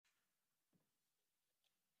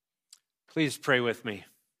Please pray with me.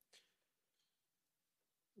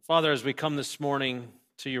 Father, as we come this morning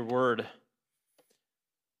to your word,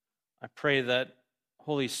 I pray that,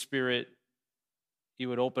 Holy Spirit, you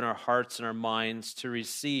would open our hearts and our minds to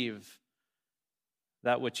receive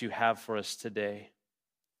that which you have for us today.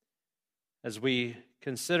 As we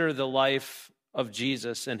consider the life of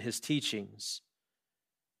Jesus and his teachings,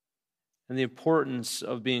 and the importance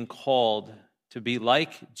of being called to be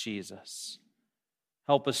like Jesus,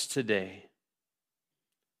 help us today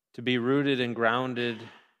to be rooted and grounded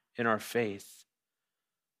in our faith,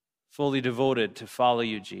 fully devoted to follow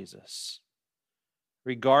you, Jesus,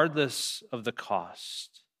 regardless of the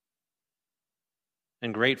cost,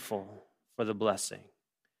 and grateful for the blessing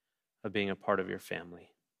of being a part of your family.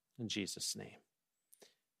 In Jesus' name,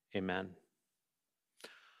 amen.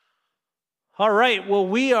 All right, well,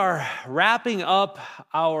 we are wrapping up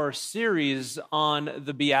our series on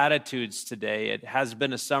the Beatitudes today. It has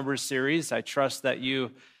been a summer series. I trust that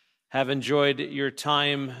you have enjoyed your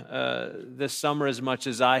time this summer as much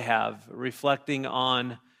as I have, reflecting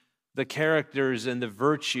on the characters and the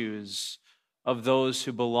virtues of those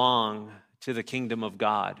who belong to the kingdom of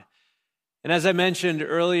God. And as I mentioned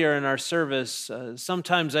earlier in our service,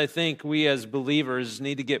 sometimes I think we as believers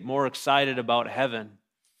need to get more excited about heaven.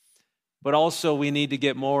 But also we need to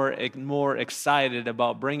get more excited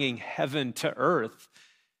about bringing heaven to earth,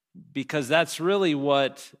 because that's really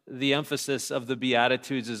what the emphasis of the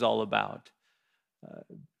Beatitudes is all about.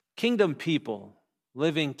 Kingdom people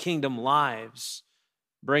living kingdom lives,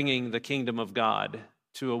 bringing the kingdom of God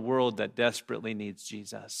to a world that desperately needs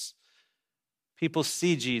Jesus. People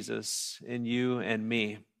see Jesus in you and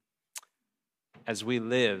me as we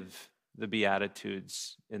live the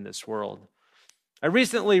Beatitudes in this world. I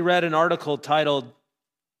recently read an article titled,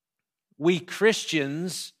 "We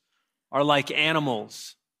Christians Are Like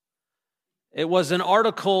Animals." It was an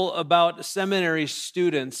article about seminary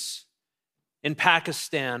students in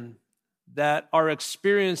Pakistan that are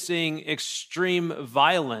experiencing extreme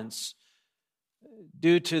violence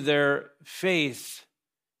due to their faith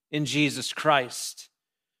in Jesus Christ.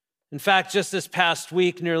 In fact, just this past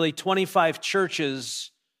week, nearly 25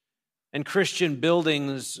 churches and Christian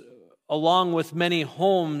buildings, along with many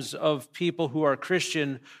homes of people who are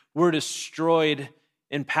Christian, were destroyed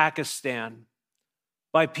in Pakistan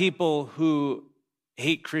by people who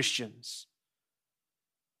hate Christians.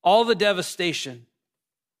 All the devastation,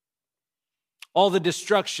 all the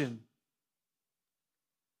destruction,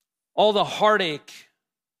 all the heartache,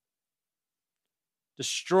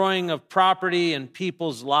 destroying of property and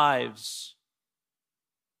people's lives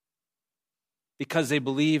because they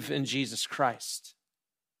believe in Jesus Christ,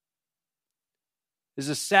 is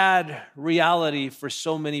a sad reality for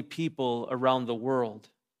so many people around the world.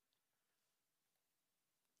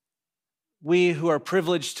 We who are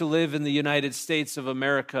privileged to live in the United States of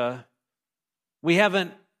America, we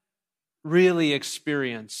haven't really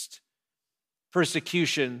experienced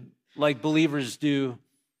persecution like believers do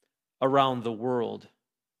around the world.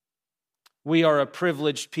 We are a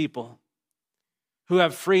privileged people who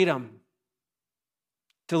have freedom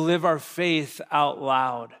to live our faith out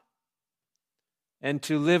loud, and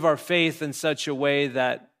to live our faith in such a way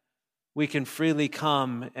that we can freely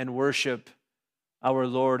come and worship our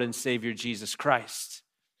Lord and Savior Jesus Christ.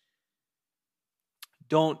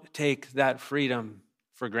 Don't take that freedom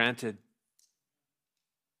for granted.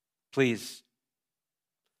 Please.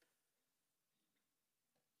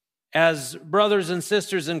 As brothers and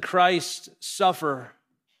sisters in Christ suffer,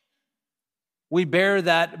 we bear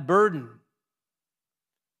that burden.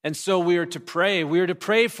 And so we are to pray. We are to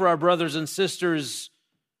pray for our brothers and sisters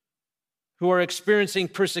who are experiencing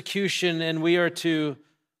persecution, and we are to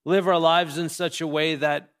live our lives in such a way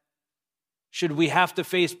that should we have to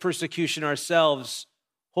face persecution ourselves,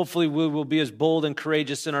 hopefully we will be as bold and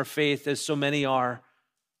courageous in our faith as so many are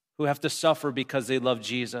who have to suffer because they love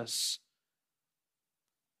Jesus.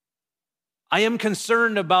 I am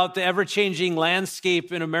concerned about the ever-changing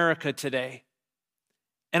landscape in America today,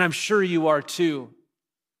 and I'm sure you are too.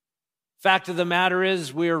 Fact of the matter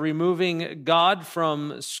is, we are removing God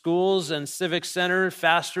from schools and civic center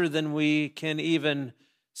faster than we can even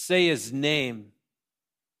say his name.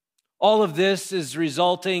 All of this is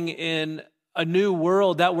resulting in a new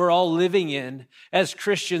world that we're all living in as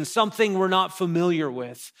Christians, something we're not familiar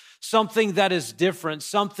with, something that is different,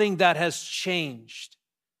 something that has changed.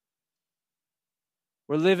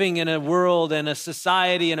 We're living in a world and a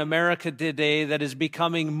society in America today that is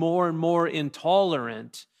becoming more and more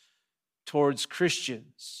intolerant towards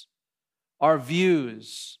Christians, our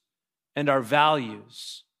views, and our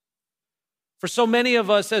values. For so many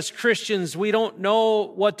of us as Christians, we don't know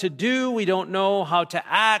what to do. We don't know how to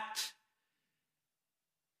act.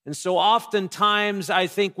 And so oftentimes I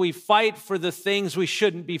think we fight for the things we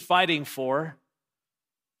shouldn't be fighting for,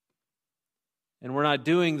 and we're not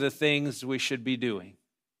doing the things we should be doing.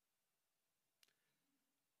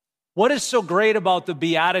 What is so great about the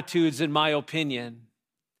Beatitudes, in my opinion,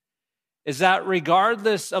 is that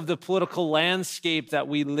regardless of the political landscape that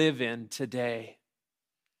we live in today,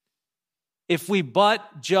 if we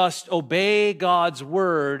but just obey God's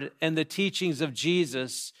word and the teachings of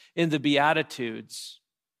Jesus in the Beatitudes,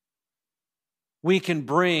 we can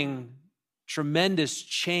bring tremendous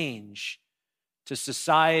change to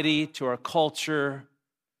society, to our culture,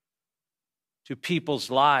 to people's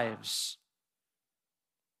lives.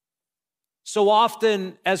 So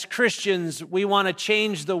often, as Christians, we want to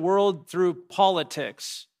change the world through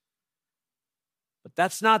politics. But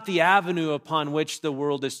that's not the avenue upon which the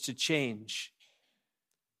world is to change.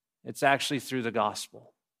 It's actually through the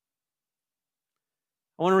gospel.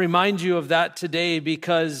 I want to remind you of that today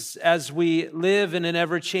because as we live in an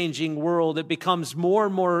ever-changing world, it becomes more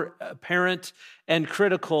and more apparent and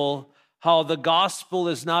critical how the gospel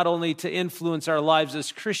is not only to influence our lives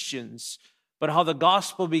as Christians, but how the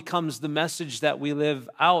gospel becomes the message that we live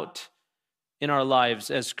out in our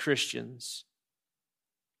lives as Christians.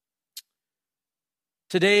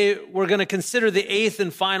 Today, we're going to consider the eighth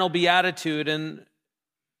and final beatitude, and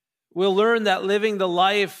we'll learn that living the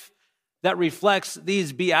life that reflects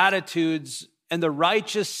these beatitudes and the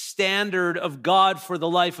righteous standard of God for the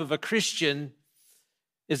life of a Christian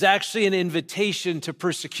is actually an invitation to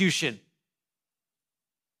persecution.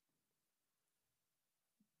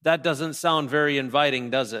 That doesn't sound very inviting,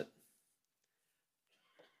 does it?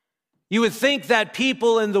 You would think that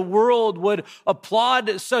people in the world would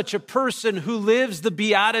applaud such a person who lives the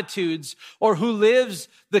Beatitudes or who lives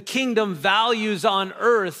the kingdom values on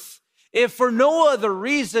earth, if for no other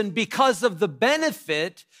reason because of the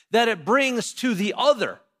benefit that it brings to the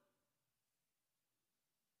other.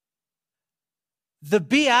 The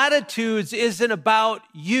Beatitudes isn't about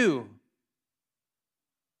you.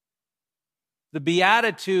 The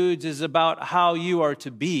Beatitudes is about how you are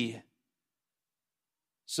to be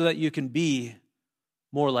so that you can be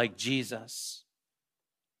more like Jesus.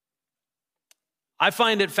 I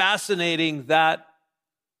find it fascinating that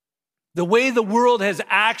the way the world has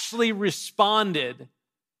actually responded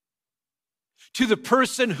to the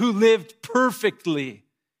person who lived perfectly,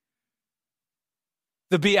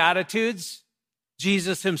 the Beatitudes,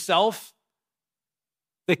 Jesus himself,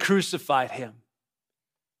 they crucified him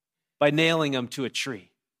by nailing him to a tree.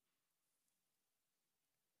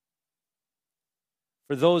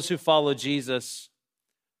 For those who follow Jesus,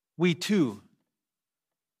 we too,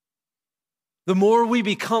 the more we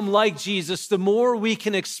become like Jesus, the more we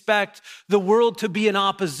can expect the world to be in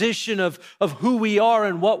opposition of who we are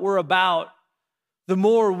and what we're about. The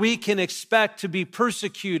more we can expect to be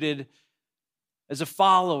persecuted as a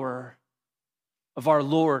follower of our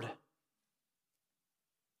Lord.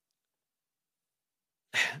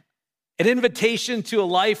 An invitation to a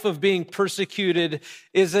life of being persecuted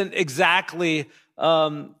isn't exactly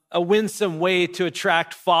a winsome way to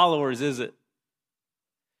attract followers, is it?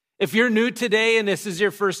 If you're new today and this is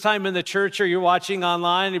your first time in the church or you're watching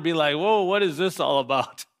online, you'd be like, whoa, what is this all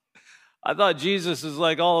about? I thought Jesus is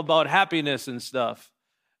like all about happiness and stuff.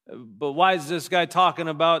 But why is this guy talking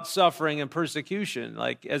about suffering and persecution?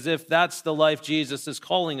 Like as if that's the life Jesus is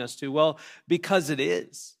calling us to. Well, because it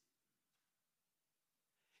is.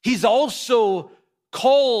 He's also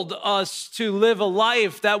called us to live a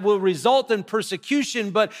life that will result in persecution,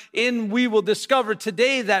 but we will discover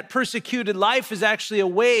today that persecuted life is actually a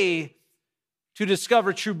way to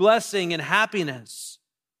discover true blessing and happiness.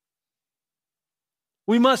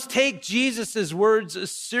 We must take Jesus' words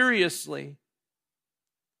seriously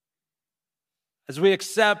as we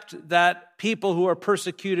accept that people who are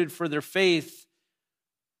persecuted for their faith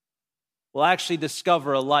will actually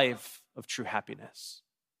discover a life of true happiness.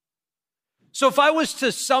 So if I was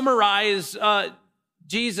to summarize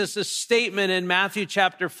Jesus' statement in Matthew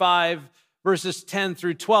chapter 5, verses 10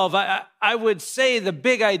 through 12, I would say the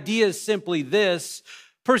big idea is simply this: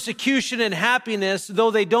 persecution and happiness,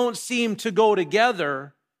 though they don't seem to go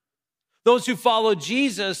together, those who follow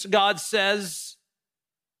Jesus, God says,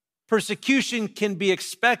 persecution can be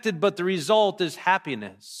expected, but the result is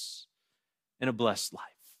happiness and a blessed life.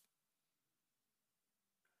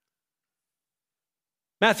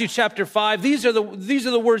 Matthew chapter 5, these are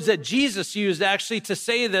the words that Jesus used actually to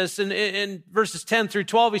say this. In verses 10 through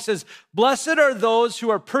 12, he says, "Blessed are those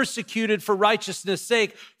who are persecuted for righteousness'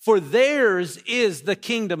 sake, for theirs is the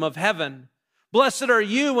kingdom of heaven. Blessed are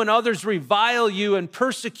you when others revile you and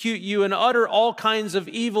persecute you and utter all kinds of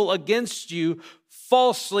evil against you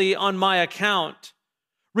falsely on my account.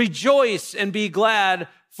 Rejoice and be glad,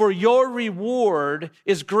 for your reward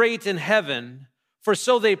is great in heaven, for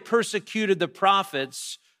so they persecuted the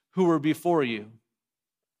prophets who were before you."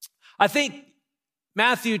 I think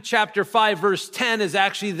Matthew chapter 5, verse 10 is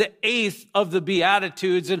actually the 8th of the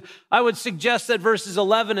Beatitudes. And I would suggest that verses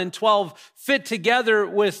 11 and 12 fit together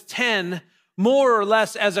with 10 more or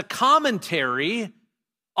less as a commentary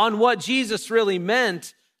on what Jesus really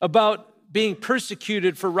meant about being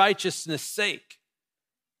persecuted for righteousness' sake.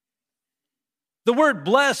 The word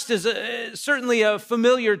blessed is certainly a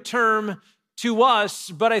familiar term to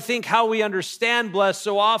us, but I think how we understand blessed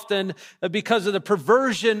so often because of the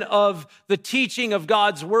perversion of the teaching of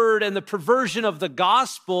God's word and the perversion of the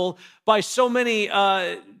gospel by so many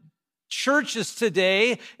churches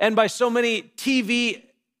today and by so many TV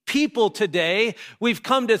people today, we've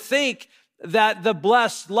come to think that the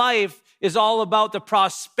blessed life is all about the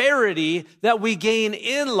prosperity that we gain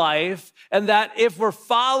in life, and that if we're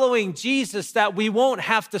following Jesus, that we won't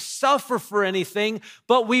have to suffer for anything,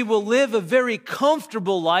 but we will live a very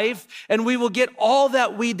comfortable life, and we will get all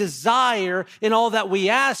that we desire and all that we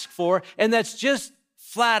ask for, and that's just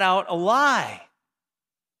flat out a lie.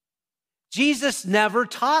 Jesus never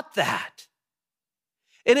taught that.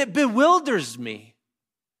 And it bewilders me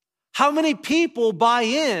how many people buy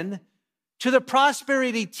in to the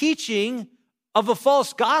prosperity teaching of a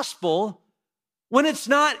false gospel when it's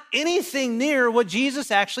not anything near what Jesus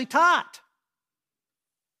actually taught.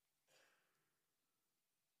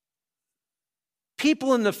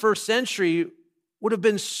 People in the first century would have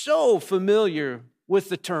been so familiar with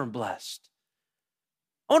the term blessed.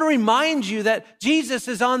 I want to remind you that Jesus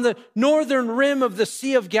is on the northern rim of the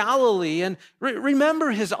Sea of Galilee, and remember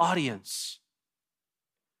his audience.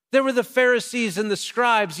 There were the Pharisees and the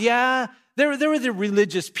scribes. Yeah, there were the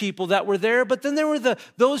religious people that were there, but then there were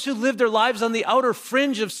those who lived their lives on the outer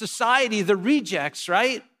fringe of society, the rejects,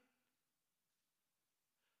 right?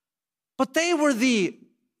 But they were the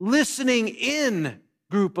listening in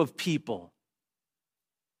group of people.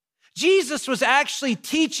 Jesus was actually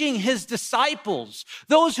teaching his disciples,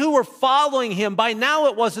 those who were following him. By now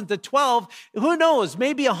it wasn't the 12. Who knows,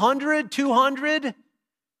 maybe 100, 200?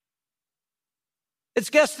 It's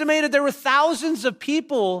guesstimated there were thousands of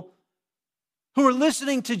people who were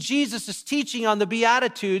listening to Jesus' teaching on the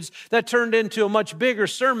Beatitudes that turned into a much bigger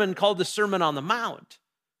sermon called the Sermon on the Mount.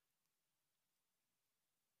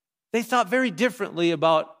 They thought very differently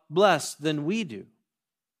about blessed than we do.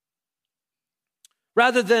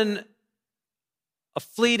 Rather than a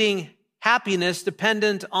fleeting happiness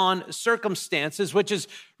dependent on circumstances, which is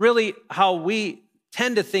really how we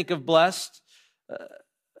tend to think of blessed,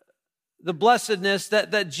 the blessedness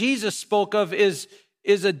that Jesus spoke of is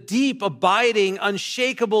a deep, abiding,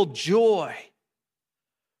 unshakable joy,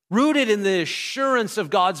 rooted in the assurance of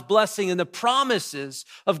God's blessing and the promises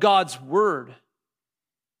of God's word.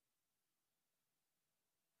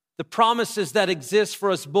 The promises that exist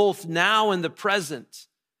for us both now and the present,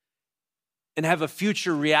 and have a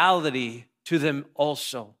future reality to them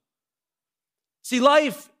also. See,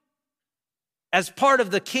 life as part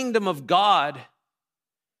of the kingdom of God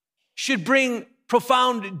should bring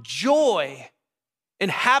profound joy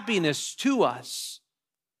and happiness to us.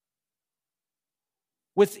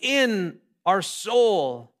 Within our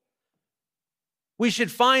soul, we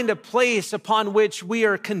should find a place upon which we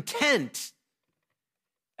are content,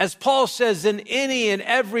 as Paul says, in any and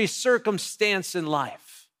every circumstance in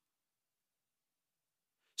life.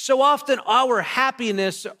 So often our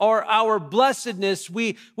happiness or our blessedness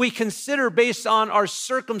we consider based on our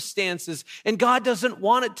circumstances, and God doesn't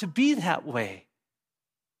want it to be that way.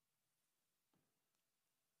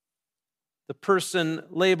 The person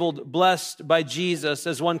labeled blessed by Jesus,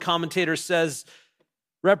 as one commentator says,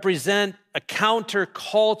 represent a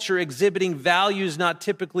counterculture exhibiting values not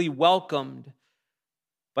typically welcomed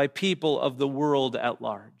by people of the world at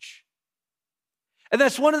large. And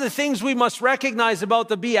that's one of the things we must recognize about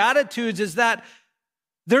the Beatitudes, is that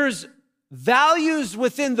there's values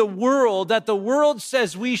within the world that the world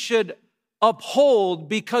says we should uphold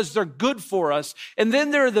because they're good for us. And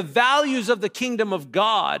then there are the values of the kingdom of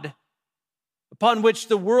God upon which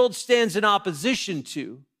the world stands in opposition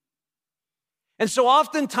to. And so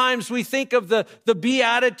oftentimes we think of the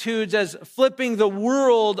Beatitudes as flipping the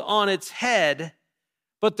world on its head,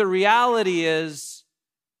 but the reality is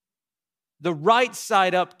the right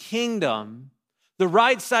side up kingdom, the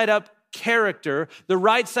right side up character, the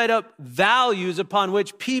right side up values upon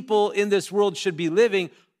which people in this world should be living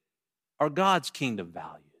are God's kingdom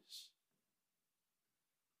values.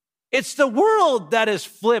 It's the world that is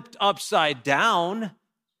flipped upside down,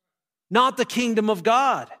 not the kingdom of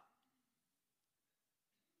God.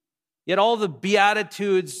 Yet all the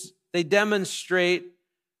Beatitudes, they demonstrate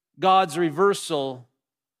God's reversal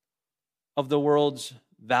of the world's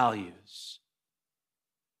values.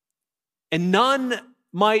 And none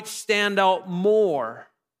might stand out more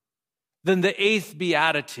than the 8th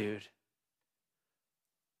Beatitude.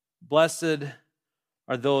 Blessed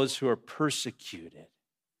are those who are persecuted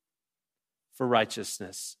for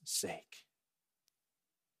righteousness' sake.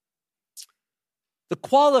 The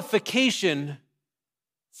qualification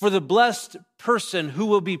for the blessed person who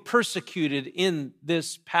will be persecuted in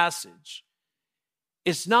this passage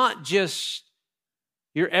is not just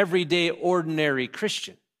your everyday, ordinary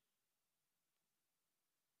Christian.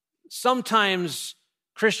 Sometimes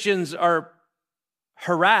Christians are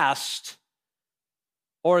harassed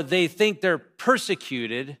or they think they're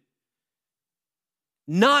persecuted,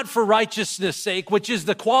 not for righteousness' sake, which is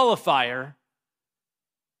the qualifier,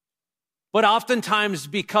 but oftentimes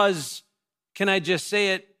because, can I just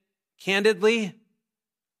say it candidly,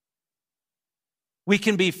 we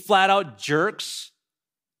can be flat out jerks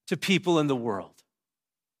to people in the world.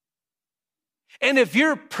 And if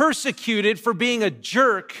you're persecuted for being a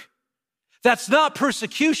jerk, that's not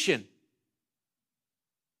persecution.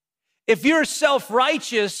 If you're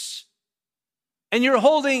self-righteous and you're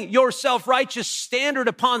holding your self-righteous standard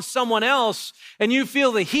upon someone else and you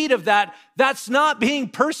feel the heat of that, that's not being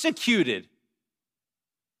persecuted.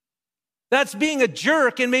 That's being a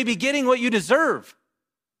jerk and maybe getting what you deserve.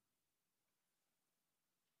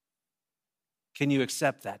 Can you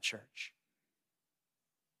accept that, church?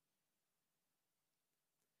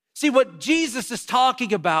 See, what Jesus is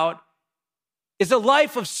talking about is a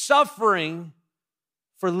life of suffering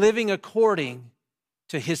for living according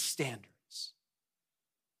to his standards.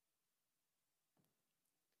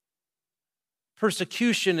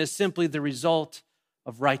 Persecution is simply the result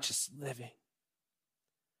of righteous living.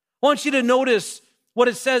 I want you to notice what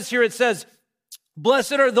it says here. It says,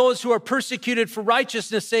 blessed are those who are persecuted for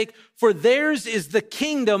righteousness' sake, for theirs is the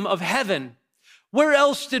kingdom of heaven. Where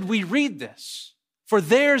else did we read this? For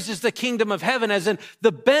theirs is the kingdom of heaven, as in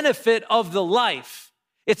the benefit of the life.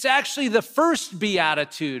 It's actually the first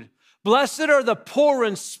beatitude. Blessed are the poor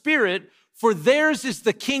in spirit, for theirs is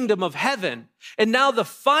the kingdom of heaven. And now the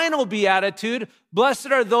final beatitude,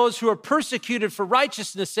 blessed are those who are persecuted for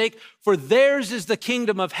righteousness' sake, for theirs is the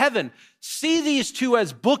kingdom of heaven. See these two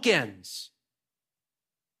as bookends.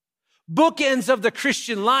 Bookends of the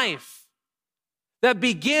Christian life that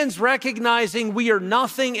begins recognizing we are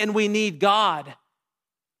nothing and we need God.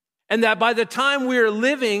 And that by the time we are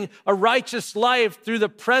living a righteous life through the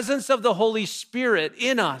presence of the Holy Spirit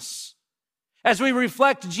in us, as we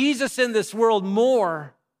reflect Jesus in this world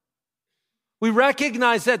more, we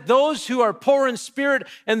recognize that those who are poor in spirit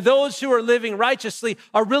and those who are living righteously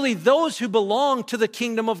are really those who belong to the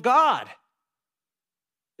kingdom of God.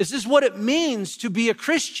 This is what it means to be a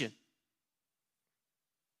Christian.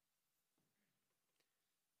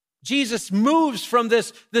 Jesus moves from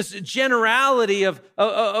this generality of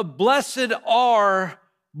blessed are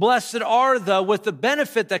the, with the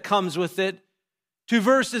benefit that comes with it, to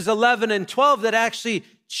verses 11 and 12 that actually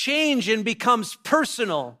change and becomes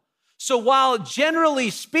personal. So while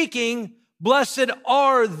generally speaking, blessed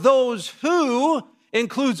are those who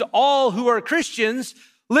includes all who are Christians,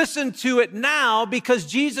 listen to it now because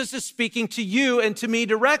Jesus is speaking to you and to me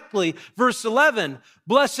directly. Verse 11,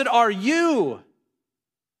 blessed are you.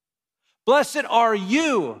 Blessed are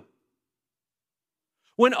you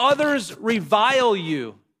when others revile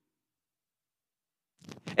you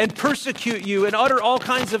and persecute you and utter all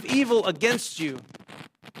kinds of evil against you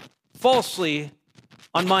falsely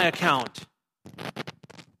on my account.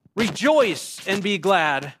 Rejoice and be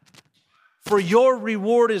glad, for your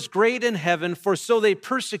reward is great in heaven, for so they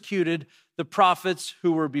persecuted the prophets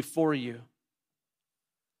who were before you.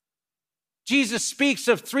 Jesus speaks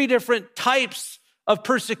of 3 different types of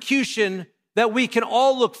persecution that we can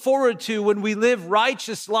all look forward to when we live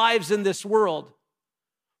righteous lives in this world.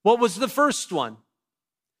 What was the first one?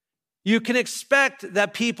 You can expect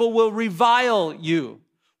that people will revile you.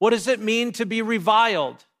 What does it mean to be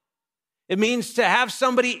reviled? It means to have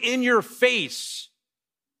somebody in your face,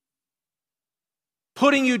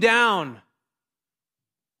 putting you down,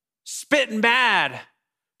 spitting bad,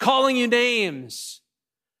 calling you names.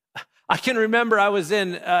 I can remember I was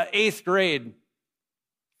in 8th grade,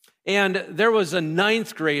 and there was a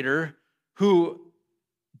 9th grader who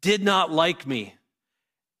did not like me.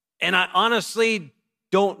 And I honestly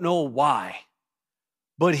don't know why,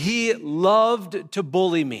 but he loved to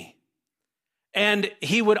bully me. And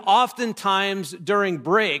he would oftentimes during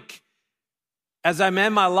break, as I'm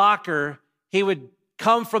in my locker, he would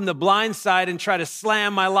come from the blind side and try to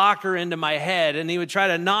slam my locker into my head, and he would try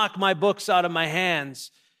to knock my books out of my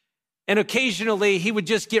hands. And occasionally he would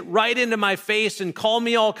just get right into my face and call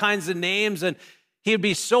me all kinds of names, and he would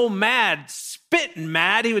be so mad, spitting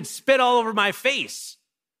mad, he would spit all over my face.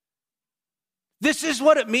 This is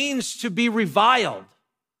what it means to be reviled.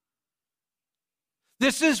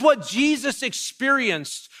 This is what Jesus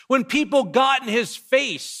experienced when people got in his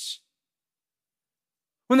face,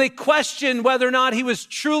 when they questioned whether or not he was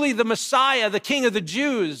truly the Messiah, the King of the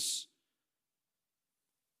Jews.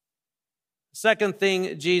 The second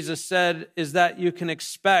thing Jesus said is that you can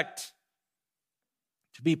expect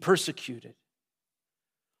to be persecuted.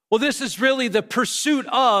 Well, this is really the pursuit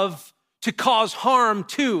of, to cause harm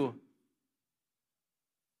to.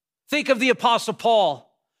 Think of the Apostle Paul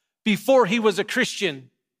before he was a Christian.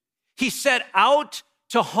 He set out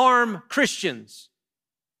to harm Christians.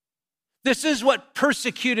 This is what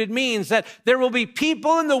persecuted means, that there will be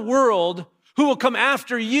people in the world who will come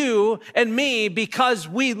after you and me because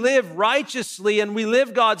we live righteously and we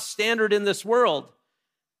live God's standard in this world.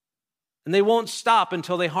 And they won't stop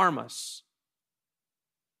until they harm us.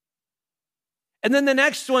 And then the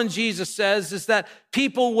next one Jesus says is that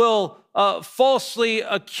people will falsely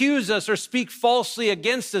accuse us or speak falsely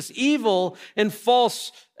against us, evil and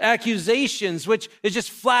false accusations, which is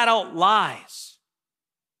just flat out lies.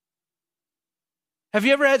 Have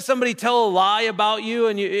you ever had somebody tell a lie about you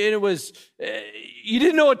and you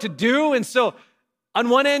didn't know what to do? And so on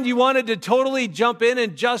one end, you wanted to totally jump in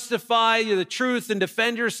and justify the truth and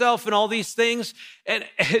defend yourself and all these things. And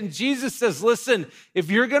Jesus says, listen, if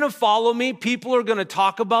you're going to follow me, people are going to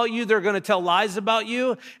talk about you. They're going to tell lies about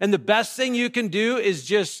you. And the best thing you can do is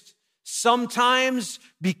just sometimes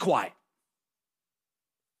be quiet.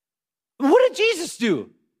 What did Jesus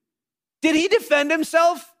do? Did he defend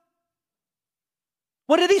himself?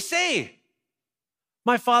 What did he say?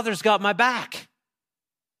 My Father's got my back.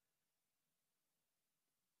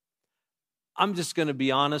 I'm just going to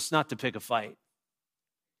be honest, not to pick a fight.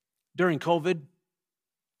 During COVID,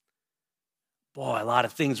 boy, a lot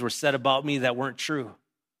of things were said about me that weren't true.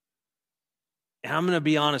 And I'm going to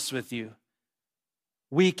be honest with you.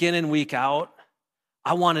 Week in and week out,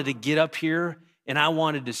 I wanted to get up here and I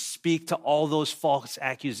wanted to speak to all those false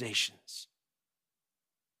accusations.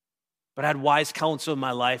 But I had wise counsel in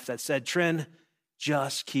my life that said, Trin,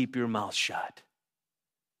 just keep your mouth shut.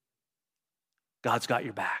 God's got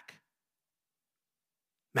your back.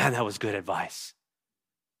 Man, that was good advice.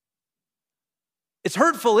 It's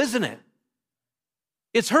hurtful, isn't it?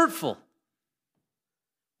 It's hurtful.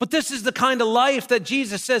 But this is the kind of life that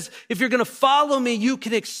Jesus says, if you're going to follow me, you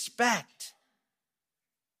can expect.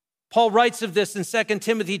 Paul writes of this in 2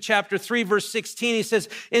 Timothy chapter 3, verse 16. He says,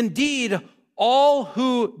 indeed, all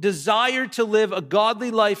who desire to live a godly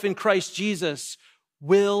life in Christ Jesus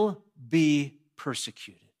will be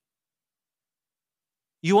persecuted.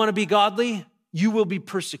 You want to be godly? You will be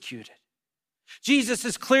persecuted. Jesus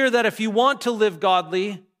is clear that if you want to live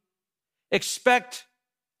godly, expect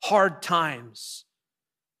hard times.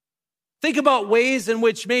 Think about ways in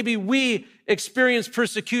which maybe we experience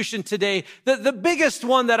persecution today. The biggest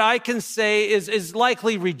one that I can say is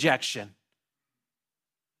likely rejection.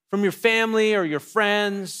 From your family or your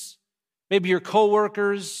friends, maybe your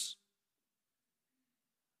coworkers.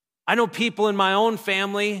 I know people in my own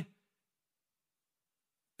family,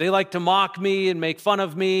 they like to mock me and make fun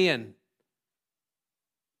of me, and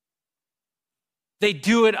they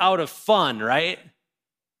do it out of fun, right?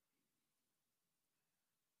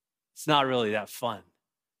 It's not really that fun.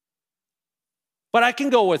 But I can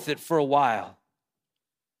go with it for a while.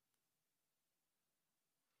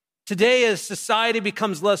 Today, as society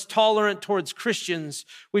becomes less tolerant towards Christians,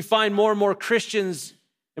 we find more and more Christians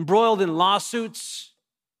embroiled in lawsuits,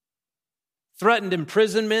 threatened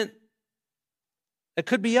imprisonment. That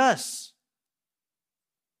could be us.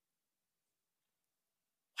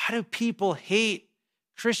 Why do people hate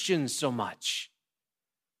Christians so much?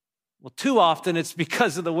 Well, too often it's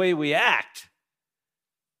because of the way we act.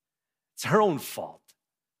 It's our own fault.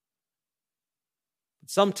 But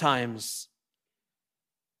sometimes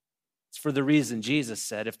it's for the reason Jesus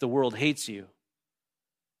said, if the world hates you,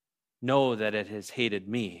 know that it has hated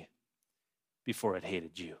me before it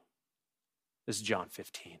hated you. This is John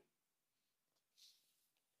 15.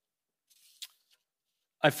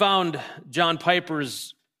 I found John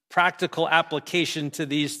Piper's practical application to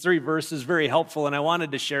these 3 verses very helpful, and I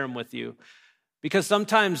wanted to share them with you. Because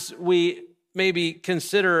sometimes we maybe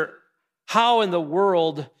consider how in the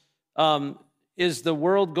world is the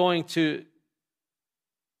world going to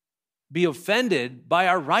be offended by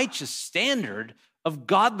our righteous standard of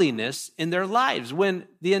godliness in their lives, when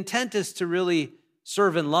the intent is to really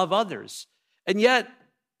serve and love others. And yet,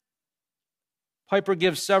 Piper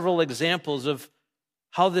gives several examples of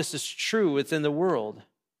how this is true within the world.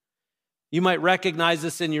 You might recognize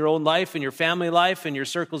this in your own life, in your family life, in your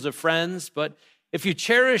circles of friends, but if you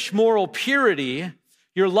cherish moral purity,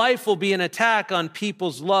 your life will be an attack on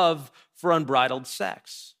people's love for unbridled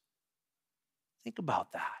sex. Think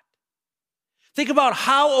about that. Think about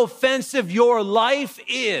how offensive your life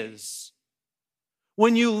is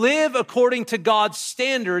when you live according to God's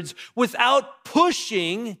standards without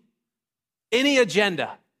pushing any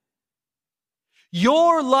agenda.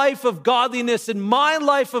 Your life of godliness and my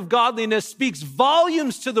life of godliness speaks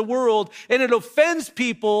volumes to the world, and it offends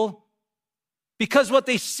people because what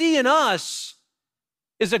they see in us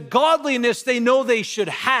is a godliness they know they should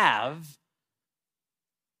have,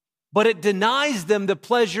 but it denies them the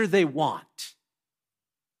pleasure they want.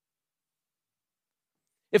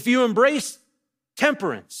 If you embrace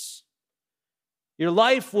temperance, your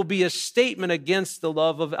life will be a statement against the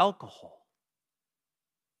love of alcohol.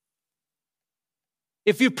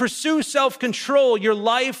 If you pursue self-control, your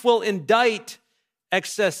life will indict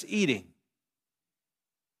excess eating.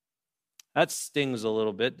 That stings a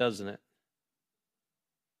little bit, doesn't it?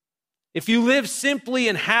 If you live simply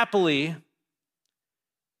and happily,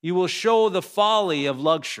 you will show the folly of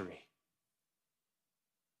luxury.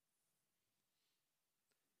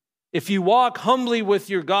 If you walk humbly with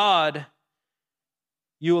your God,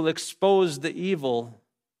 you will expose the evil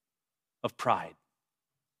of pride.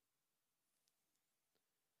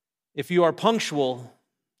 If you are punctual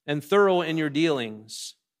and thorough in your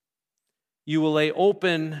dealings, you will lay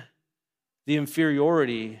open the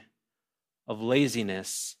inferiority of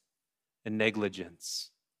laziness and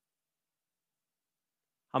negligence.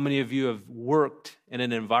 How many of you have worked in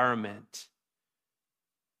an environment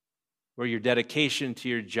where your dedication to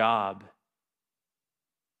your job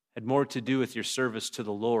had more to do with your service to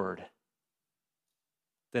the Lord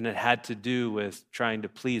than it had to do with trying to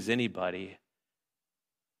please anybody,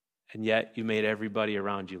 and yet you made everybody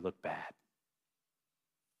around you look bad?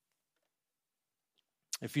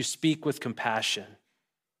 If you speak with compassion,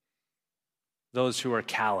 those who are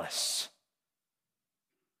callous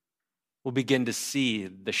will begin to see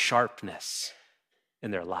the sharpness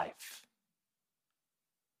in their life.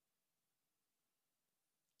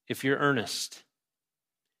 If you're earnest,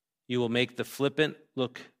 you will make the flippant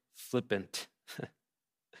look flippant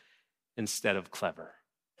instead of clever.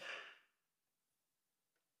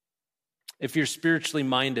 If you're spiritually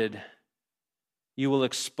minded, you will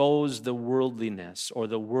expose the worldliness or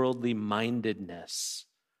the worldly mindedness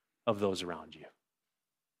of those around you.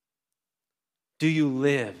 Do you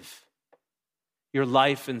live your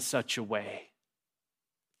life in such a way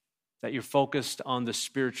that you're focused on the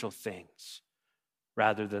spiritual things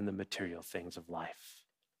rather than the material things of life?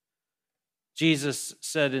 Jesus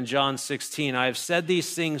said in John 16, I have said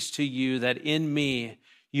these things to you that in me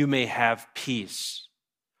you may have peace.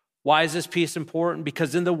 Why is this peace important?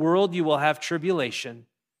 Because in the world you will have tribulation.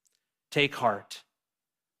 Take heart.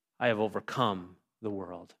 I have overcome the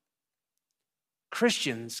world.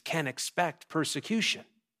 Christians can expect persecution.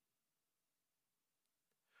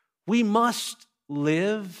 We must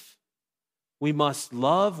live, we must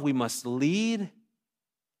love, we must lead,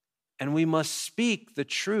 and we must speak the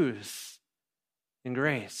truth in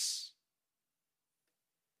grace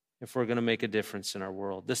if we're going to make a difference in our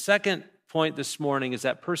world. The second point this morning is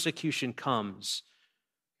that persecution comes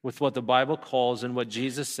with what the Bible calls and what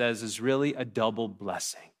Jesus says is really a double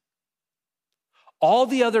blessing. All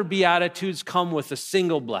the other beatitudes come with a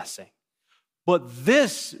single blessing, but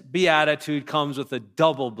this beatitude comes with a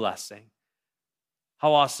double blessing.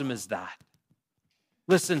 How awesome is that?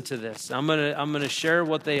 Listen to this. I'm going to share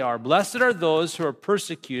what they are. Blessed are those who are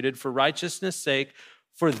persecuted for righteousness' sake,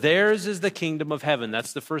 for theirs is the kingdom of heaven.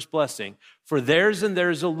 That's the first blessing. For theirs and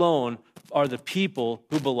theirs alone are the people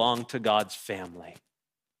who belong to God's family.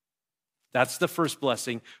 That's the first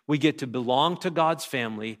blessing. We get to belong to God's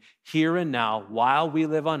family here and now while we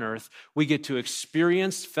live on earth. We get to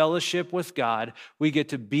experience fellowship with God. We get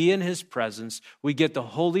to be in his presence. We get the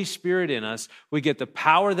Holy Spirit in us. We get the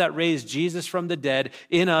power that raised Jesus from the dead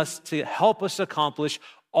in us to help us accomplish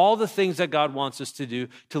all the things that God wants us to do,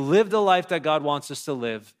 to live the life that God wants us to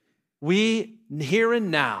live. We, here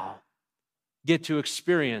and now, get to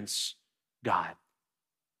experience God.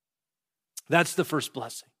 That's the first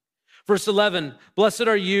blessing. Verse 11, blessed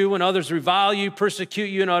are you when others revile you, persecute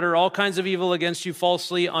you, and utter all kinds of evil against you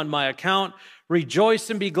falsely on my account. Rejoice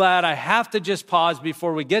and be glad. I have to just pause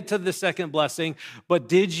before we get to the second blessing, but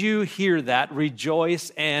did you hear that?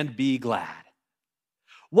 Rejoice and be glad.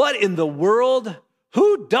 What in the world?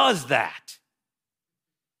 Who does that?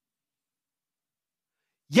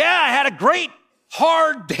 Yeah, I had a great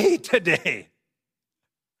hard day today.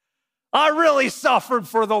 I really suffered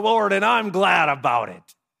for the Lord and I'm glad about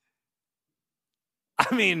it.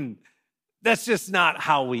 I mean, that's just not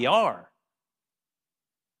how we are.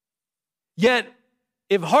 Yet,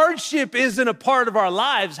 if hardship isn't a part of our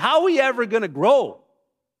lives, how are we ever going to grow?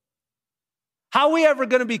 How are we ever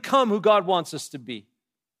going to become who God wants us to be?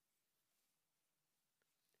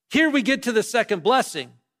 Here we get to the second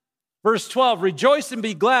blessing. Verse 12, rejoice and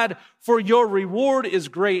be glad, for your reward is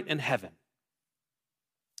great in heaven.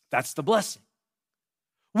 That's the blessing.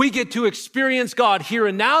 We get to experience God here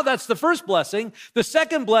and now. That's the first blessing. The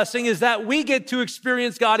second blessing is that we get to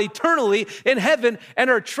experience God eternally in heaven, and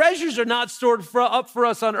our treasures are not stored up for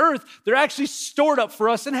us on earth. They're actually stored up for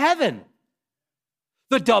us in heaven.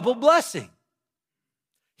 The double blessing.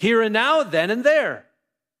 Here and now, then and there.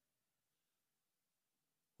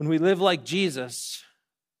 When we live like Jesus,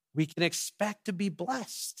 we can expect to be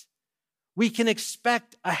blessed. We can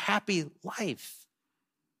expect a happy life.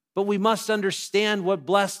 But we must understand what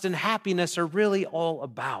blessed and happiness are really all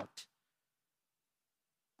about.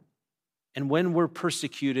 And when we're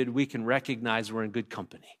persecuted, we can recognize we're in good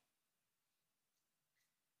company.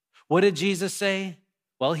 What did Jesus say?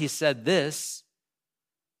 Well, he said this,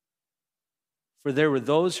 for there were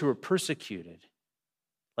those who were persecuted,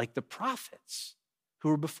 like the prophets who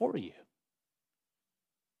were before you.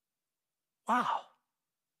 Wow.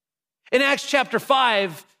 In Acts chapter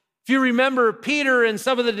 5, if you remember, Peter and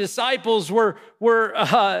some of the disciples were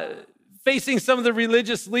facing some of the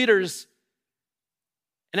religious leaders.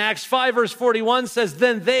 And Acts 5 verse 41 says,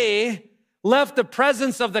 then they left the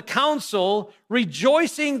presence of the council,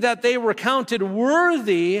 rejoicing that they were counted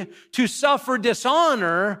worthy to suffer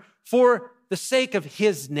dishonor for the sake of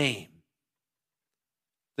his name,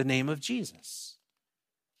 the name of Jesus.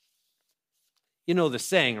 You know the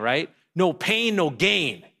saying, right? No pain, no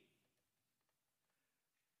gain.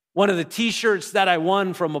 One of the t-shirts that I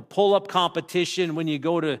won from a pull-up competition when you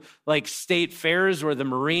go to like state fairs where the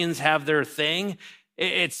Marines have their thing,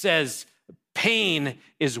 it says, pain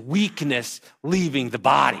is weakness leaving the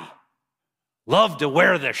body. Love to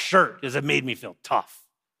wear this shirt because it made me feel tough.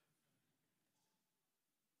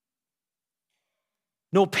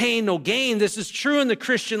 No pain, no gain. This is true in the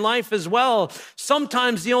Christian life as well.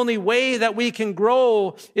 Sometimes the only way that we can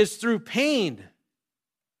grow is through pain.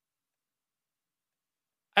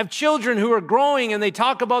 I have children who are growing and they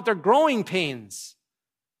talk about their growing pains.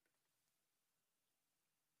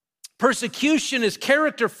 Persecution is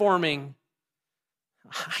character forming.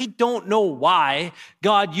 I don't know why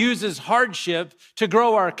God uses hardship to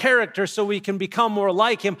grow our character so we can become more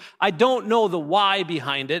like him. I don't know the why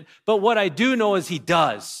behind it, but what I do know is he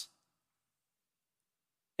does.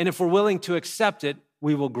 And if we're willing to accept it,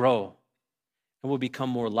 we will grow and we'll become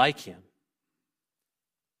more like him.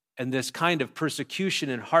 And this kind of persecution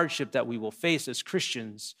and hardship that we will face as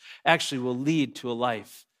Christians actually will lead to a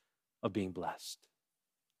life of being blessed.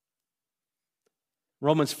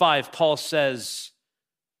 Romans 5, Paul says,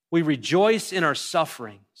 we rejoice in our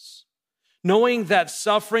sufferings, knowing that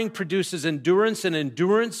suffering produces endurance, and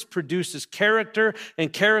endurance produces character,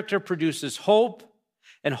 and character produces hope.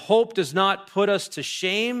 And hope does not put us to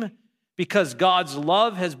shame, because God's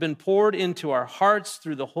love has been poured into our hearts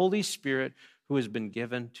through the Holy Spirit who has been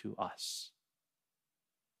given to us.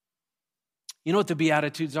 You know what the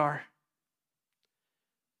Beatitudes are?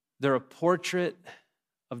 They're a portrait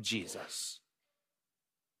of Jesus.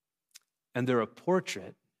 And they're a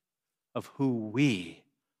portrait of who we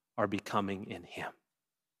are becoming in him.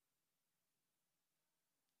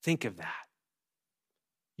 Think of that.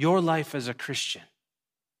 Your life as a Christian,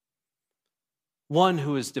 one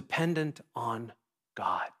who is dependent on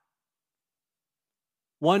God,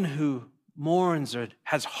 one who mourns or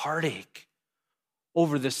has heartache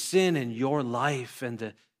over the sin in your life and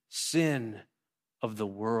the sin of the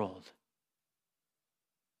world.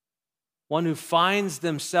 One who finds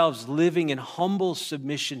themselves living in humble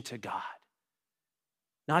submission to God,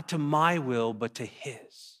 not to my will, but to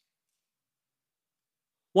his.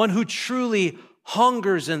 One who truly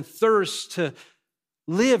hungers and thirsts to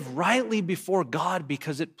live rightly before God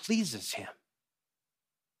because it pleases him.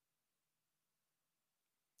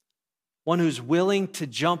 One who's willing to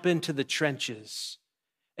jump into the trenches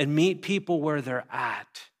and meet people where they're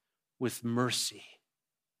at with mercy,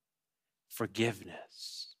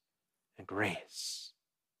 forgiveness, and grace.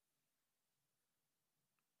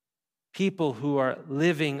 People who are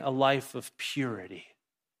living a life of purity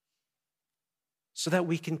so that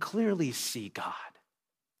we can clearly see God.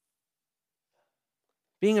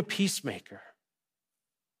 Being a peacemaker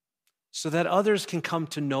so that others can come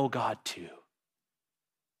to know God too.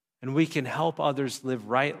 and we can help others live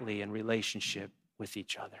rightly in relationship with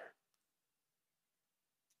each other.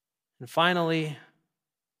 And finally,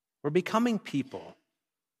 we're becoming people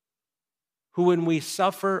who, when we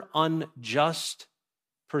suffer unjust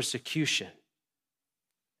persecution,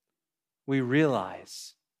 we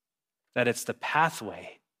realize that it's the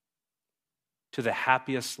pathway to the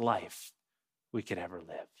happiest life we could ever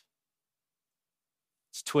live.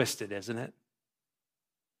 It's twisted, isn't it?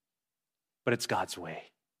 But it's God's way.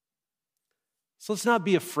 So let's not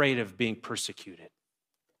be afraid of being persecuted.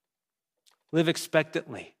 Live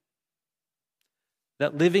expectantly.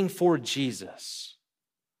 That living for Jesus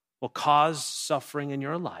will cause suffering in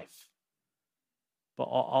your life, but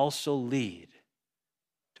will also lead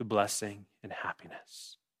to blessing and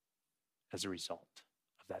happiness as a result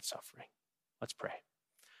of that suffering. Let's pray.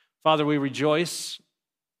 Father, we rejoice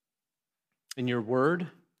in your word.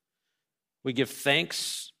 We give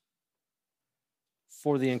thanks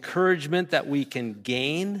for the encouragement that we can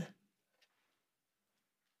gain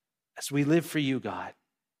as we live for you, God.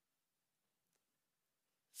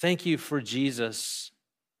 Thank you for Jesus,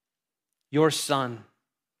 your Son,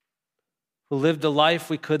 who lived a life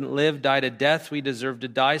we couldn't live, died a death we deserved to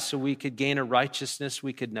die, so we could gain a righteousness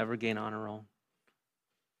we could never gain on our own.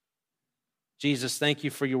 Jesus, thank you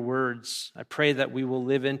for your words. I pray that we will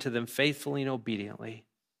live into them faithfully and obediently.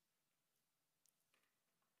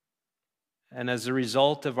 And as a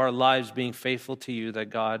result of our lives being faithful to you, that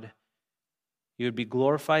God, you would be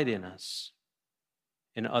glorified in us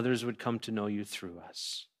and others would come to know you through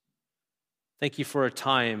us. Thank you for a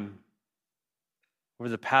time over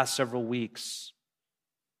the past several weeks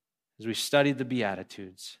as we studied the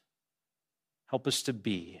Beatitudes. Help us to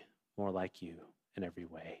be more like you in every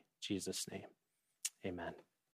way. In Jesus' name, amen.